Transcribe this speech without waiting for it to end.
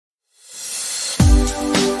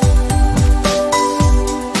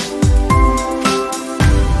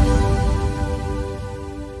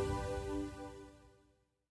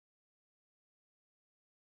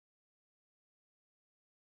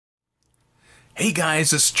Hey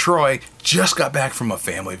guys, it's Troy. Just got back from a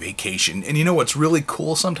family vacation, and you know what's really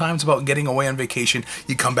cool sometimes about getting away on vacation?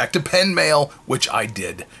 You come back to pen mail, which I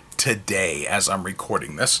did today as I'm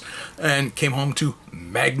recording this, and came home to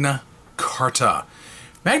Magna Carta.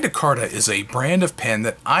 Magna Carta is a brand of pen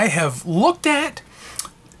that I have looked at,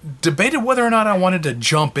 debated whether or not I wanted to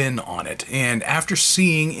jump in on it, and after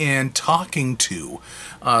seeing and talking to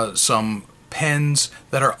some pens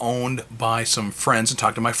that are owned by some friends and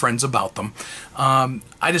talk to my friends about them,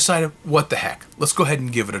 I decided, what the heck, let's go ahead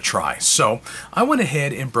and give it a try. So I went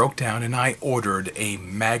ahead and broke down and I ordered a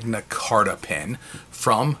Magna Carta pen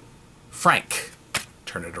from Frank.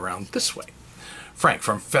 Turn it around this way. Frank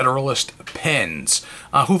from Federalist Pens,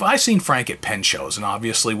 who've I seen Frank at pen shows, and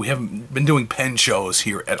obviously we haven't been doing pen shows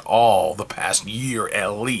here at all the past year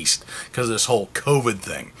at least because of this whole COVID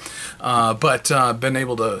thing. But been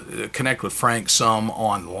able to connect with Frank some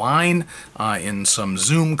online in some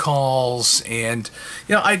Zoom calls, and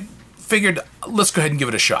you know, I figured let's go ahead and give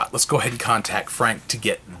it a shot. Let's go ahead and contact Frank to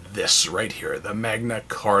get this right here, the Magna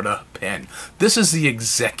Carta pen. This is the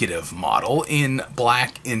Executive model in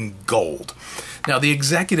black and gold. Now, the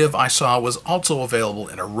Executive I saw was also available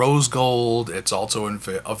in a rose gold. It's also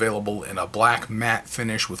available in a black matte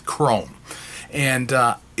finish with chrome. And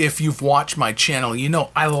if you've watched my channel, you know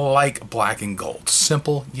I like black and gold.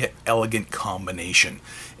 Simple yet elegant combination.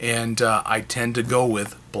 And I tend to go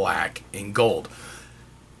with black and gold.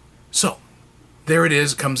 So, there it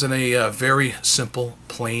is. It comes in a very simple,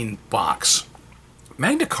 plain box.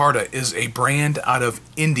 Magna Carta is a brand out of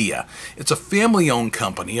India. It's a family-owned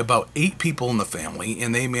company, about 8 people in the family,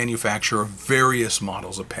 and they manufacture various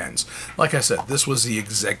models of pens. Like I said, this was the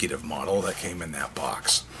Executive model that came in that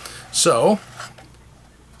box. So,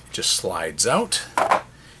 it just slides out,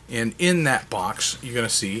 and in that box, you're going to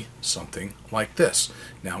see something like this.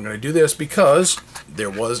 Now, I'm going to do this because there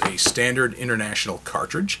was a standard international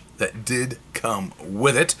cartridge that did come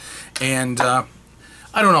with it, and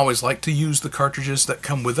I don't always like to use the cartridges that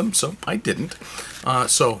come with them, so I didn't.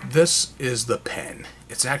 So this is the pen.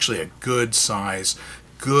 It's actually a good size,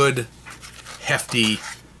 good, hefty,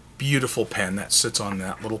 beautiful pen that sits on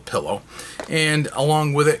that little pillow. And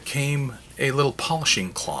along with it came a little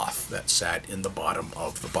polishing cloth that sat in the bottom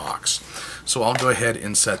of the box. So I'll go ahead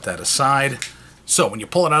and set that aside. So when you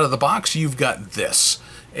pull it out of the box, you've got this.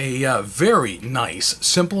 A very nice,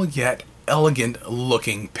 simple yet elegant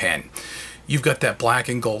looking pen. You've got that black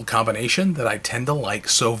and gold combination that I tend to like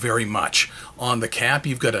so very much. On the cap,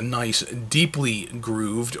 you've got a nice deeply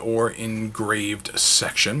grooved or engraved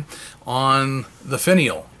section. On the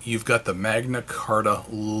finial, you've got the Magna Carta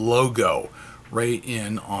logo right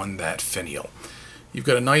in on that finial. You've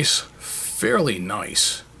got a nice, fairly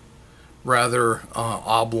nice, rather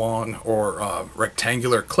oblong or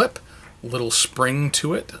rectangular clip. Little spring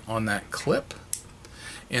to it on that clip.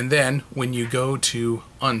 And then when you go to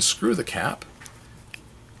unscrew the cap,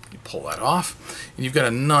 you pull that off, and you've got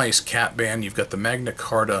a nice cap band. You've got the Magna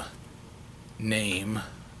Carta name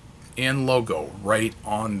and logo right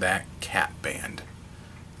on that cap band.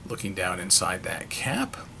 Looking down inside that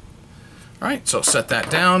cap. All right, so set that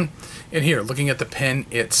down. And here, looking at the pen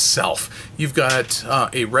itself, you've got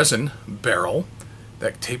a resin barrel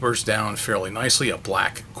that tapers down fairly nicely, a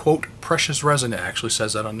black, quote, precious resin. It actually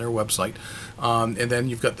says that on their website. And then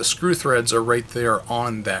you've got the screw threads are right there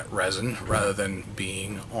on that resin rather than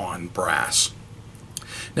being on brass.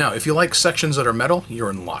 Now, if you like sections that are metal, you're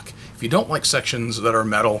in luck. If you don't like sections that are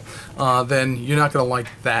metal, then you're not going to like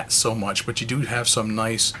that so much, but you do have some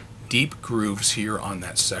nice deep grooves here on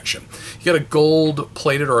that section. You got a gold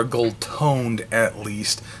plated or a gold toned at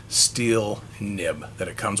least steel nib that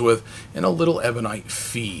it comes with and a little ebonite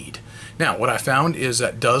feed. Now what I found is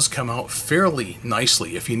that does come out fairly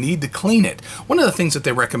nicely if you need to clean it. One of the things that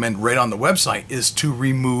they recommend right on the website is to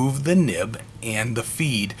remove the nib and the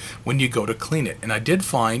feed when you go to clean it, and I did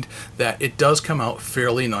find that it does come out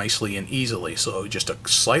fairly nicely and easily. So just a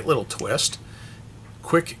slight little twist,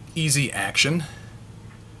 quick easy action,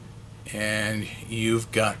 and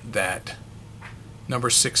you've got that number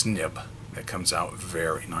 6 nib that comes out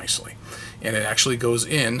very nicely. And it actually goes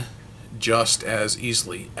in just as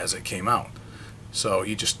easily as it came out. So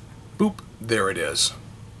you just, boop, there it is.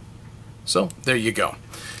 So there you go.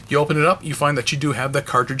 You open it up, you find that you do have the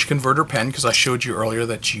cartridge converter pen, because I showed you earlier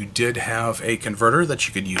that you did have a converter that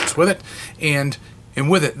you could use with it. And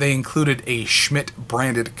with it, they included a Schmidt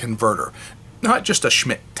branded converter. Not just a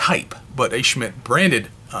Schmidt type, but a Schmidt branded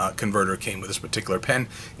converter came with this particular pen,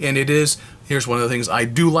 and it is, here's one of the things I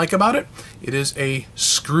do like about it, it is a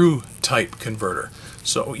screw type converter.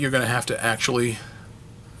 So you're going to have to actually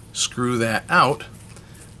screw that out,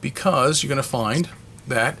 because you're going to find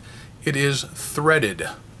that it is threaded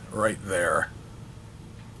right there.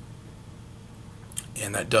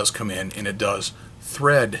 And that does come in, and it does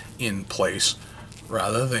thread in place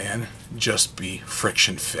rather than just be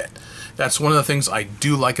friction fit. That's one of the things I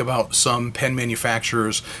do like about some pen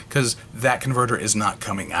manufacturers, because that converter is not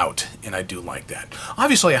coming out, and I do like that.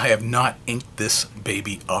 Obviously, I have not inked this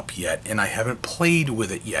baby up yet, and I haven't played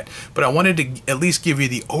with it yet, but I wanted to at least give you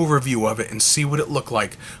the overview of it and see what it looked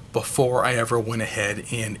like before I ever went ahead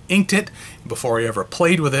and inked it, before I ever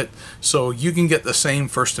played with it, so you can get the same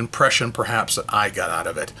first impression perhaps that I got out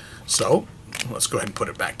of it. So let's go ahead and put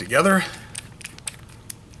it back together.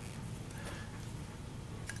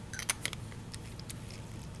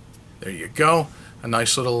 There you go. A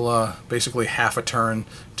nice little, basically half a turn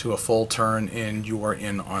to a full turn, and you are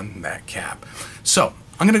in on that cap. So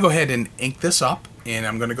I'm going to go ahead and ink this up, and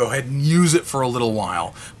I'm going to go ahead and use it for a little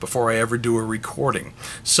while before I ever do a recording.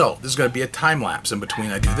 So this is going to be a time lapse in between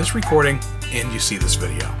I do this recording and you see this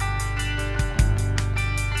video.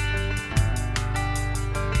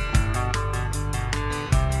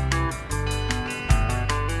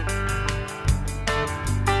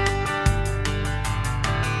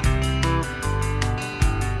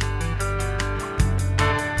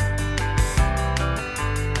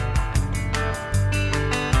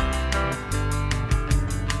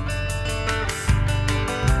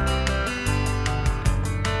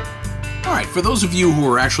 For those of you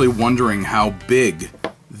who are actually wondering how big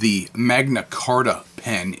the Magna Carta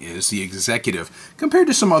pen is, the Executive, compared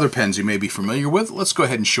to some other pens you may be familiar with, let's go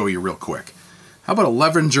ahead and show you real quick. How about a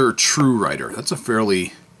Levenger True Writer? That's a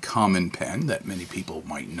fairly common pen that many people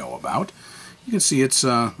might know about. You can see it's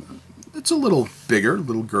a little bigger, a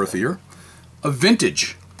little girthier. A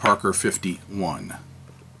vintage Parker 51.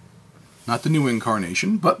 Not the new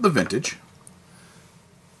incarnation, but the vintage.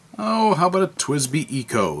 Oh, how about a TWSBI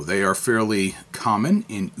Eco? They are fairly common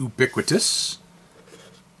and ubiquitous.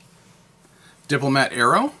 Diplomat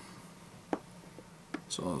Aero.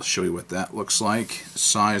 So I'll show you what that looks like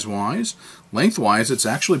size-wise. Lengthwise, it's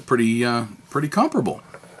actually pretty comparable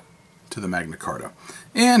to the Magna Carta.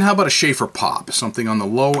 And how about a Schaefer Pop? Something on the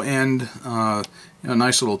low end. A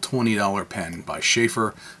nice little $20 pen by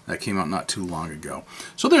Schaefer that came out not too long ago.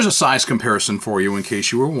 So there's a size comparison for you in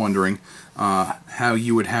case you were wondering how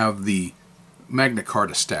you would have the Magna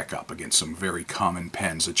Carta stack up against some very common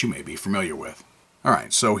pens that you may be familiar with.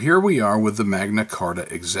 Alright, so here we are with the Magna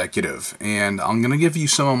Carta Executive, and I'm going to give you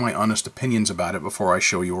some of my honest opinions about it before I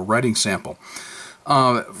show you a writing sample.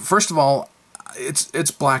 First of all,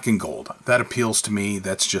 it's black and gold. That appeals to me.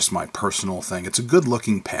 That's just my personal thing. It's a good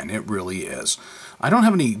looking pen. It really is. I don't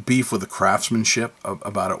have any beef with the craftsmanship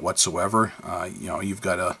about it whatsoever. You know, you've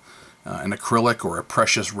got an acrylic or a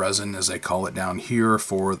precious resin, as they call it down here,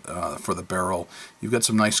 for the barrel. You've got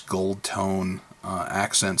some nice gold tone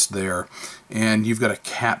accents there, and you've got a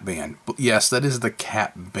cap band. Yes, that is the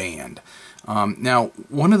cap band. Now,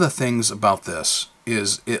 one of the things about this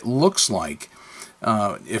is it looks like,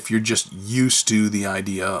 if you're just used to the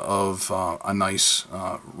idea of a nice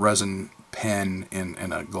resin pen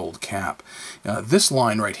and a gold cap, this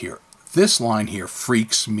line right here,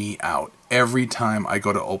 freaks me out every time I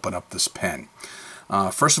go to open up this pen.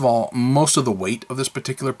 First of all, most of the weight of this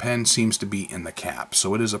particular pen seems to be in the cap,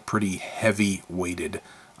 so it is a pretty heavy weighted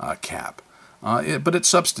cap. But it's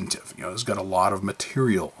substantive. You know, it's got a lot of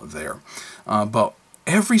material there. But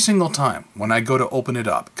every single time when I go to open it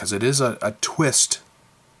up, because it is a twist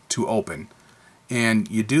to open, and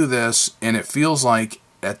you do this, and it feels like,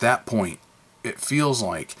 at that point, it feels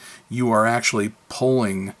like you are actually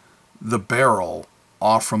pulling the barrel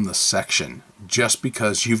off from the section, just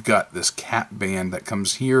because you've got this cap band that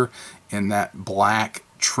comes here in that black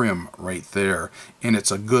trim right there, and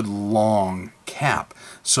it's a good long cap.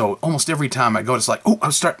 So almost every time I go, it's like, oh,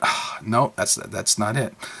 I'll start. No, that's not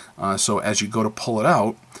it. So as you go to pull it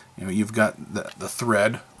out, you know, you've got the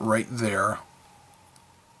thread right there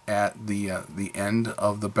at the end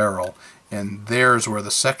of the barrel, and there's where the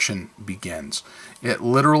section begins. It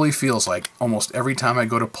literally feels like almost every time I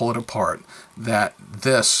go to pull it apart that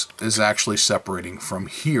this is actually separating from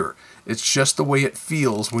here. It's just the way it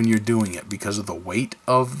feels when you're doing it, because of the weight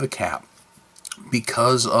of the cap,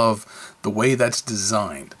 because of the way that's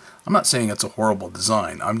designed. I'm not saying it's a horrible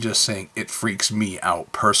design. I'm just saying it freaks me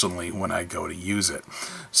out personally when I go to use it.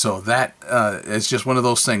 So that is just one of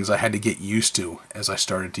those things I had to get used to as I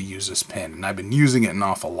started to use this pen. And I've been using it an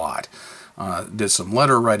awful lot. Did some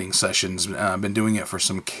letter writing sessions. Been doing it for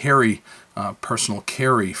some carry, personal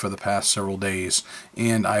carry for the past several days.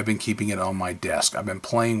 And I've been keeping it on my desk. I've been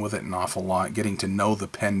playing with it an awful lot, getting to know the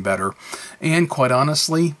pen better. And quite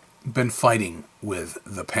honestly, been fighting with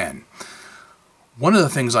the pen. One of the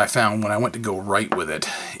things I found when I went to go write with it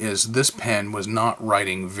is this pen was not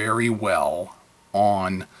writing very well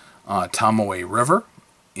on Tomoe River,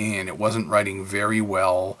 and it wasn't writing very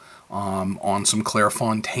well on some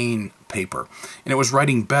Clairefontaine paper. And it was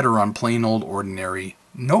writing better on plain old ordinary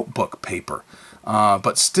notebook paper,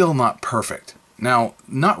 but still not perfect. Now,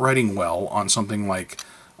 not writing well on something like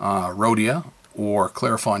Rhodia or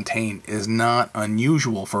Clairefontaine is not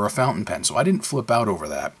unusual for a fountain pen, so I didn't flip out over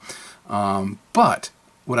that. But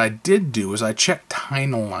what I did do is I checked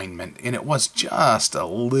tine alignment, and it was just a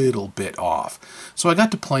little bit off. So I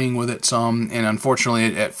got to playing with it some, and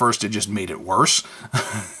unfortunately at first it just made it worse.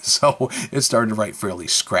 So it started to write fairly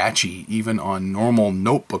scratchy, even on normal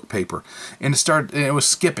notebook paper. And it was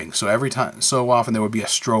skipping. So every time, so often there would be a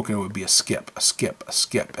stroke, and it would be a skip, a skip, a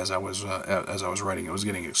skip as I was writing. It was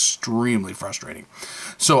getting extremely frustrating.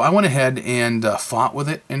 So I went ahead and fought with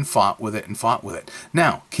it, and fought with it, and fought with it.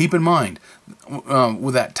 Now, keep in mind,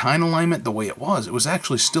 with that tine alignment the way it was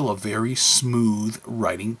actually still a very smooth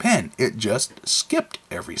writing pen. It just skipped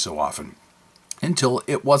every so often until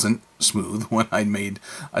it wasn't smooth when I made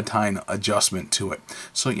a tine adjustment to it.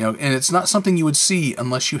 So, you know, and it's not something you would see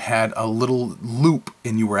unless you had a little loop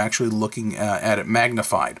and you were actually looking at it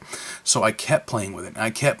magnified. So I kept playing with it, and I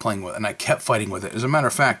kept playing with it, and I kept fighting with it. As a matter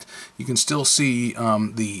of fact, you can still see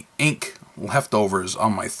the ink leftovers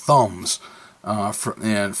on my thumbs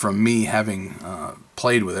from me having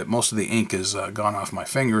played with it. Most of the ink is gone off my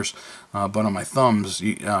fingers, but on my thumbs,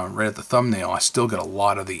 right at the thumbnail, I still got a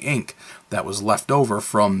lot of the ink that was left over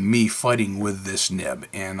from me fighting with this nib.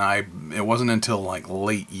 And it wasn't until like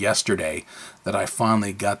late yesterday that I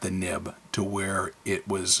finally got the nib to where it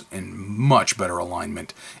was in much better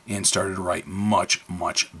alignment and started to write much,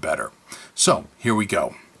 much better. So here we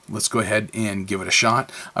go. Let's go ahead and give it a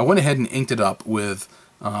shot. I went ahead and inked it up with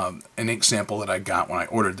an ink sample that I got when I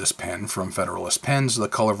ordered this pen from Federalist Pens, the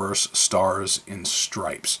Colorverse Stars in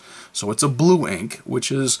Stripes. So it's a blue ink,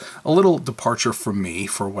 which is a little departure from me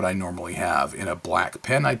for what I normally have. In a black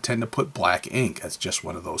pen, I tend to put black ink. That's just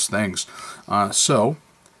one of those things. So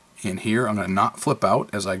in here, I'm going to not flip out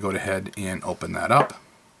as I go ahead and open that up.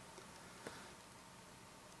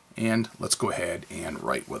 And let's go ahead and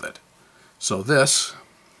write with it. So this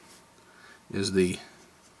is the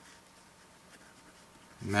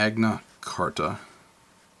Magna Carta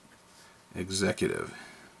Executive.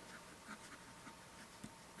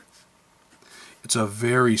 It's a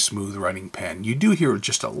very smooth writing pen. You do hear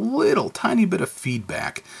just a little tiny bit of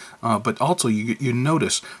feedback, but also you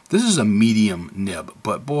notice this is a medium nib,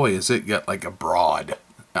 but boy, is it got like a broad.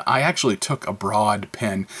 I actually took a broad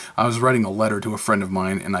pen. I was writing a letter to a friend of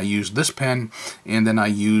mine, and I used this pen, and then I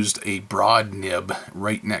used a broad nib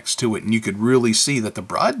right next to it, and you could really see that the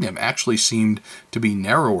broad nib actually seemed to be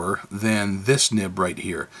narrower than this nib right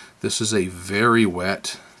here. This is a very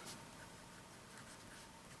wet,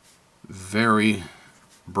 very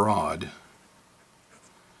broad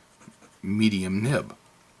medium nib.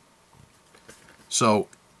 So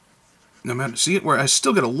no matter, see it where I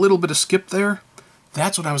still get a little bit of skip there?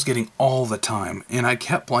 That's what I was getting all the time, and I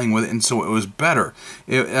kept playing with it, and so it was better.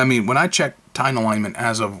 I mean, when I checked tine alignment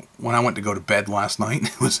as of when I went to go to bed last night,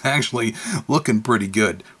 it was actually looking pretty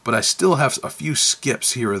good, but I still have a few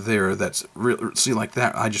skips here or there that's, see, like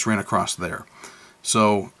that, I just ran across there.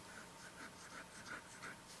 So,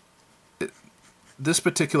 this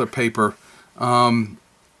particular paper, you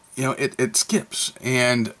know, it skips,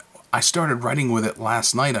 and I started writing with it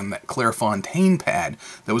last night on that Clairefontaine pad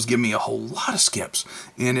that was giving me a whole lot of skips,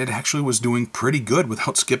 and it actually was doing pretty good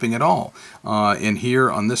without skipping at all. And here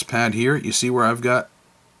on this pad here, you see where I've got,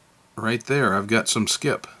 right there, I've got some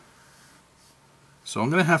skip. So I'm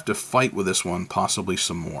going to have to fight with this one, possibly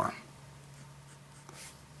some more.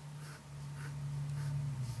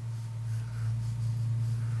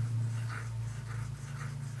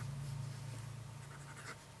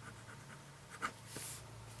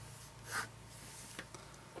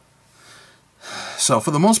 So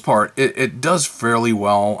for the most part, it does fairly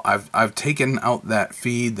well. I've taken out that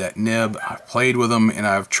feed, that nib, I've played with them, and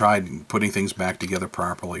I've tried putting things back together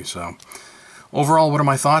properly. So overall, what are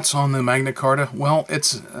my thoughts on the Magna Carta? Well,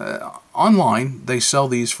 it's online. They sell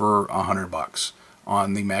these for $100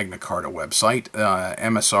 on the Magna Carta website.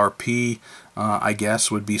 MSRP, I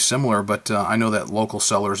guess, would be similar, but I know that local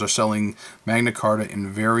sellers are selling Magna Carta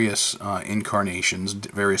in various incarnations,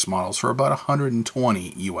 various models, for about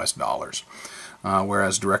 $120 US.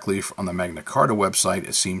 Whereas directly on the Magna Carta website,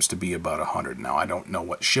 it seems to be about $100. Now, I don't know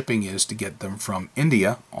what shipping is to get them from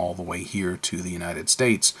India all the way here to the United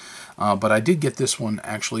States, but I did get this one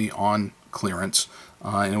actually on clearance,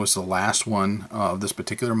 and it was the last one of this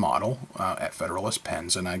particular model at Federalist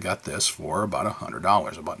Pens, and I got this for about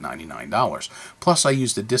 $100, about $99. Plus I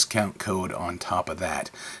used a discount code on top of that.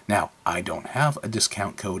 Now, I don't have a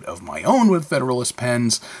discount code of my own with Federalist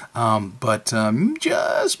Pens, but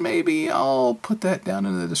just maybe I'll put that down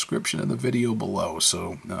in the description of the video below,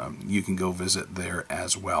 so you can go visit there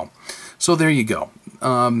as well. So there you go.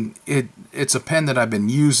 It's a pen that I've been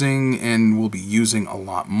using and will be using a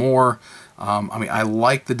lot more. I mean, I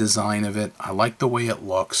like the design of it. I like the way it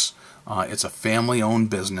looks. It's a family-owned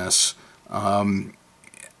business.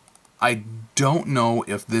 I don't know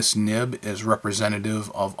if this nib is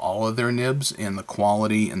representative of all of their nibs and the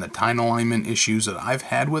quality and the tine alignment issues that I've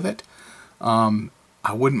had with it.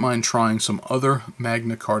 I wouldn't mind trying some other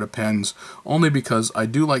Magna Carta pens, only because I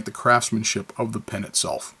do like the craftsmanship of the pen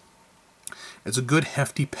itself. It's a good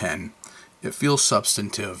hefty pen. It feels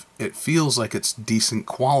substantive. It feels like it's decent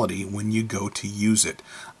quality when you go to use it.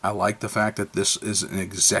 I like the fact that this is an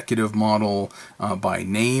executive model by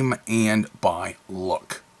name and by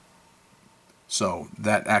look. So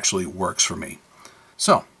that actually works for me.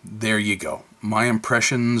 So there you go. My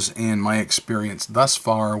impressions and my experience thus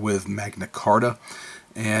far with Magna Carta.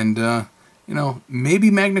 And you know, maybe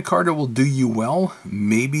Magna Carta will do you well.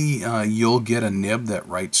 Maybe you'll get a nib that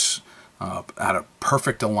writes out of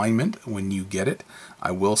perfect alignment when you get it.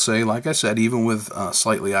 I will say, like I said, even with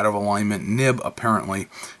slightly out of alignment nib, apparently,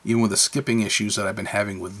 even with the skipping issues that I've been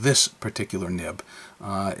having with this particular nib,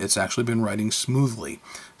 it's actually been writing smoothly.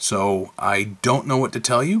 So I don't know what to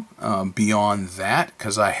tell you beyond that,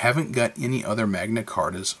 because I haven't got any other Magna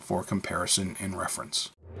Cartas for comparison and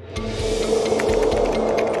reference.